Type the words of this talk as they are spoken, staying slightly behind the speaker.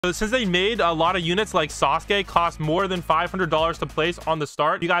So since they made a lot of units like Sasuke cost more than $500 to place on the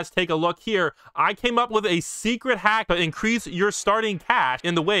start, you guys take a look here. I came up with a secret hack to increase your starting cash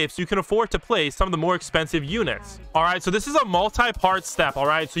in the wave so you can afford to place some of the more expensive units. All right, so this is a multi-part step. All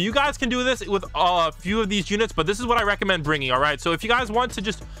right, so you guys can do this with a few of these units, but this is what I recommend bringing. All right, so if you guys want to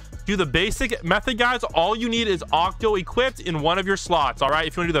just do the basic method, guys, all you need is Octo equipped in one of your slots. All right,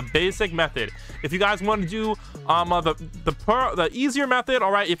 if you want to do the basic method. If you guys want to do the easier method,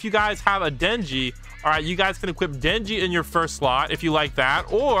 all right, if you guys have a Denji, all right, you guys can equip Denji in your first slot if you like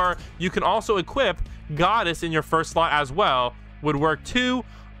that, or you can also equip Goddess in your first slot as well, would work too.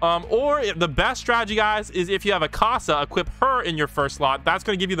 Or the best strategy, guys, is if you have a Casa, equip her in your first slot. That's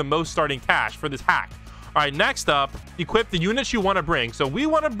going to give you the most starting cash for this hack. All right, next up, equip the units you want to bring. So we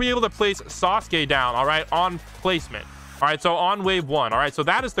want to be able to place Sasuke down, all right, on placement. All right, so on wave 1. All right, so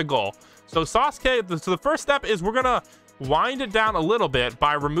that is the goal. So Sasuke, so the first step is we're going to wind it down a little bit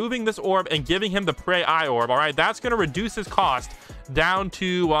by removing this orb and giving him the Prey Eye orb. All right, that's going to reduce his cost down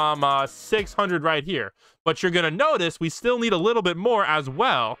to 600 right here. But you're going to notice we still need a little bit more as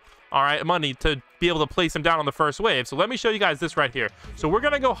well. All right, money to be able to place him down on the first wave. So let me show you guys this right here. So we're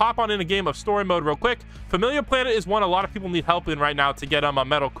gonna go hop on in a game of story mode real quick. Familiar Planet is one a lot of people need help in right now to get a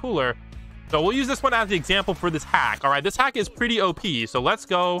metal cooler. So we'll use this one as the example for this hack. All right, this hack is pretty OP. So let's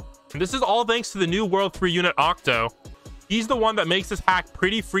go. And this is all thanks to the new World 3 unit Octo. He's the one that makes this hack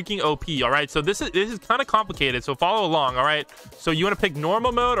pretty freaking OP. All right, so this is kind of complicated, so follow along. All right, so you want to pick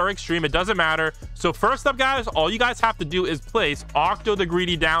normal mode or extreme, it doesn't matter. So first up, guys, all you guys have to do is place Octo the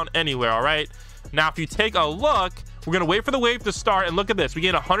Greedy down anywhere. All right, now if you take a look, we're gonna wait for the wave to start, and look at this, we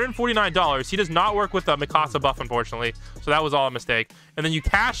get $149. He does not work with the Mikasa buff, unfortunately, so that was all a mistake. And then you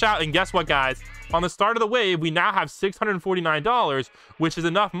cash out, and guess what, guys, on the start of the wave we now have $649, which is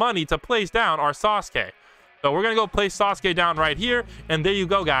enough money to place down our Sasuke. So we're going to go place Sasuke down right here. And there you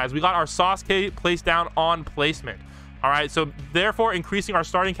go, guys. We got our Sasuke placed down on placement. All right. So therefore, increasing our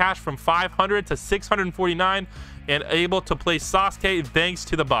starting cash from 500 to 649 and able to place Sasuke thanks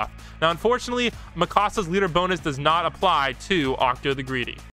to the buff. Now, unfortunately, Mikasa's leader bonus does not apply to Octo the Greedy.